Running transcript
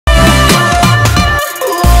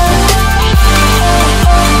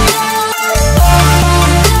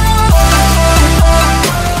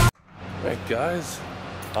guys,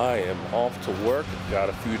 I am off to work. Got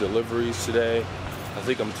a few deliveries today. I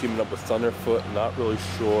think I'm teaming up with Thunderfoot, not really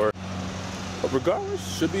sure. But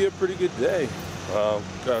regardless, should be a pretty good day.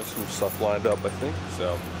 Got some stuff lined up, I think,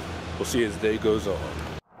 so we'll see as the day goes on.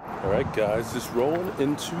 Alright guys, just rolling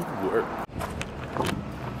into work.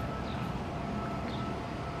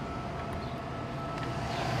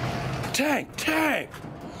 Tank!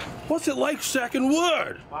 What's it like stacking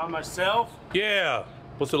wood? By myself? Yeah.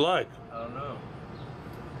 What's it like? I don't know.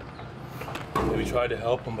 We tried to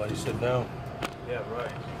help him, but he said no. Yeah,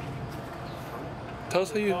 right. Tell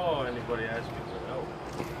us how you... Oh, anybody asking for help?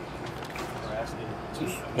 Or asking.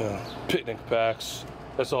 Picnic packs.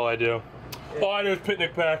 That's all I do. Yeah. All I do is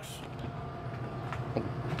picnic packs.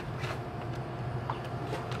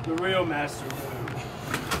 The real master move.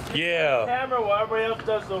 Yeah. Camera while everybody else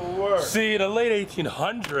does the work. See, in the late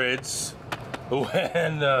 1800s,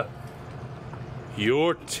 when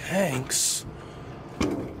your tanks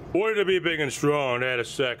wanted to be big and strong, they had to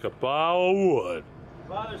stack a pile of wood.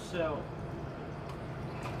 By yourself.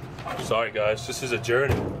 Sorry guys, this is a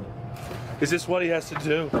journey. Is this what he has to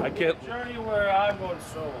do? I can't... A journey where I'm going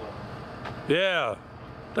solo. Yeah,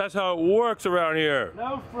 that's how it works around here.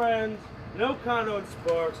 No friends, no condo and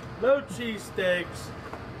sparks, no cheesesteaks.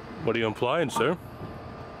 What are you implying, sir?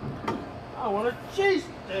 I want a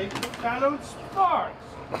cheesesteak with condo and sparks.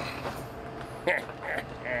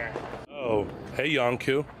 Oh, hey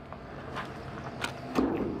Yonku.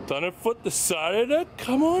 Thunderfoot decided to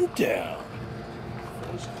come on down.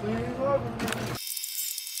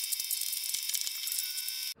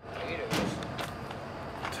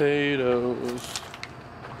 Potatoes.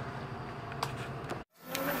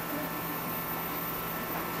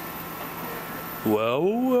 Well,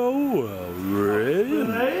 really?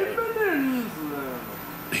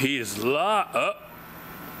 He is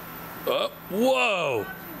whoa!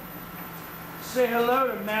 Say hello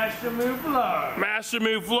to Master Mooo Vlogs. Master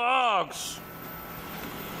Mooo Vlogs!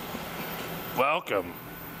 Welcome.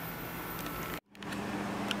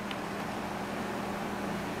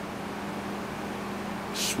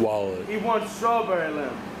 Swallow it. He wants strawberry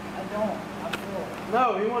lemon. I don't. I'm full.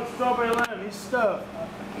 No, he wants strawberry lemon. He's stuffed.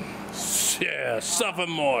 Yeah, suffer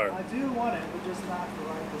more. I do want it, but just not for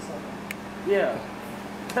right this second. Yeah.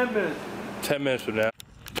 10 minutes. 10 minutes from now.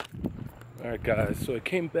 Alright guys, so I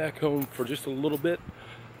came back home for just a little bit.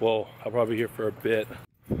 Well, I'll probably be here for a bit.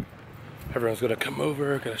 Everyone's gonna come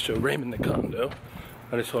over, gonna show Raymond the condo.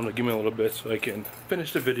 I just told him to give me a little bit so I can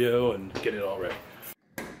finish the video and get it all ready.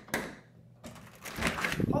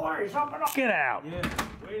 Get out! Yeah.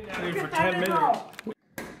 Wait now for 10 minutes.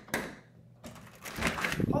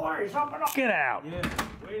 Get out! Yeah.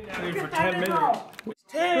 Wait now for 10 minutes.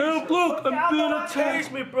 Hey, look, I'm being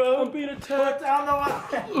attacked. Me, bro. I'm being attacked. Put down the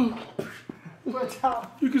weapon. Put down.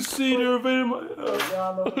 You can see they're invading my Put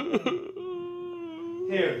down the weapon.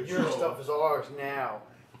 Here, Your stuff is ours now.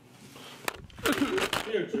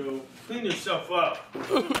 Here, Joe. Clean yourself up.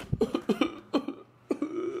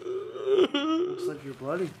 Looks like you're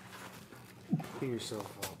bloody. Clean yourself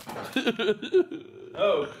up.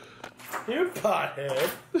 Oh. Here, pothead.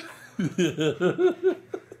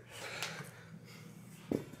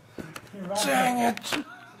 Dang it!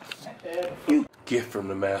 You gift from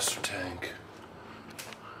the Master Tank.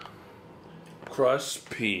 Crushed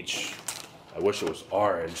peach. I wish it was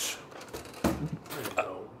orange.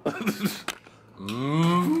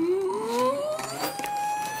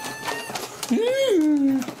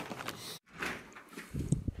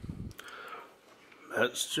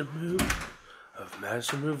 Master Mooo of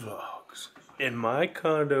Master Mooo Vlogs. In my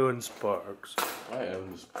condo in Sparks. I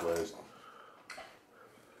am this place.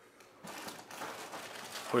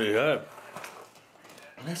 What do you got?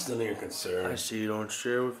 That's none of your concern. I see you don't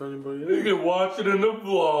share with anybody You else. can watch it in the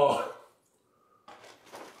vlog.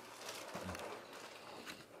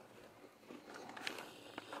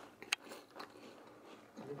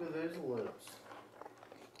 Look at those lips.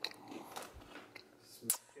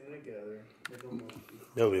 Smacking together.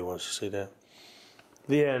 Nobody wants to see that.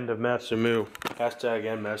 The end of Master Mooo. Hashtag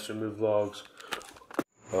end Master Mooo Vlogs.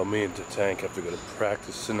 Well, me and the Tank have to go to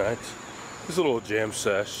practice tonight. This little jam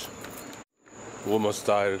sesh. We almost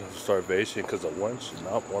died of starvation because the one should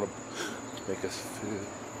not want to make us food.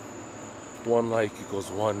 One like equals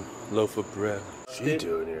one loaf of bread. What's she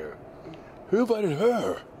doing here? Who invited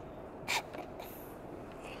her?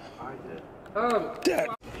 I did. Dad.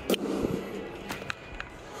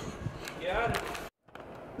 Yeah.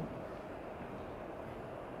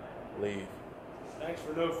 Leave. Thanks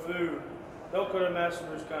for no food. Don't go to Master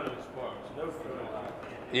Moo's kind of Sparks. No food allowed.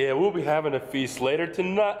 Yeah, we'll be having a feast later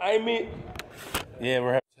tonight. Yeah,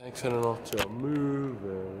 we're having Tank sending off to a move,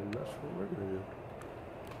 and that's what we're gonna do.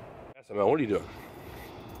 Man, what are you doing?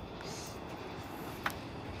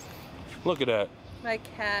 Look at that. My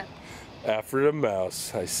cat. After the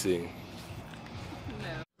mouse, I see.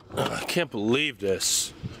 No. I can't believe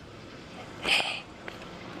this.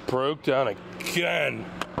 Broke down again.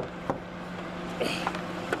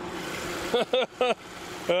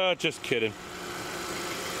 Just kidding.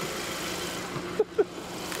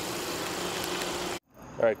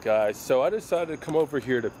 Alright guys, so I decided to come over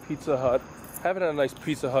here to Pizza Hut. Haven't had a nice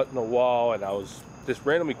Pizza Hut in a while, and I was just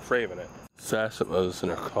randomly craving it. Sasset was in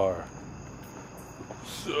her car.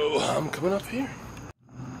 So I'm coming up here.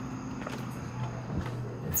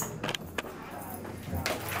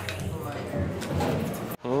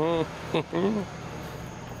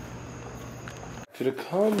 To the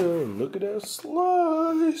condo and look at that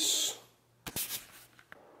slice.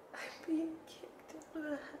 I'm being kicked out of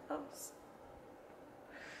the house.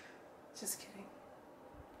 Just kidding.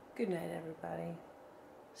 Good night, everybody.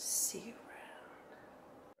 See you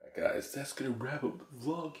around. Alright guys, that's gonna wrap up the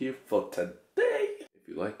vlog here for today. If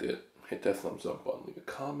you liked it, hit that thumbs up button, leave a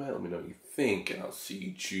comment, let me know what you think, and I'll see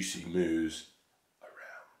you juicy moos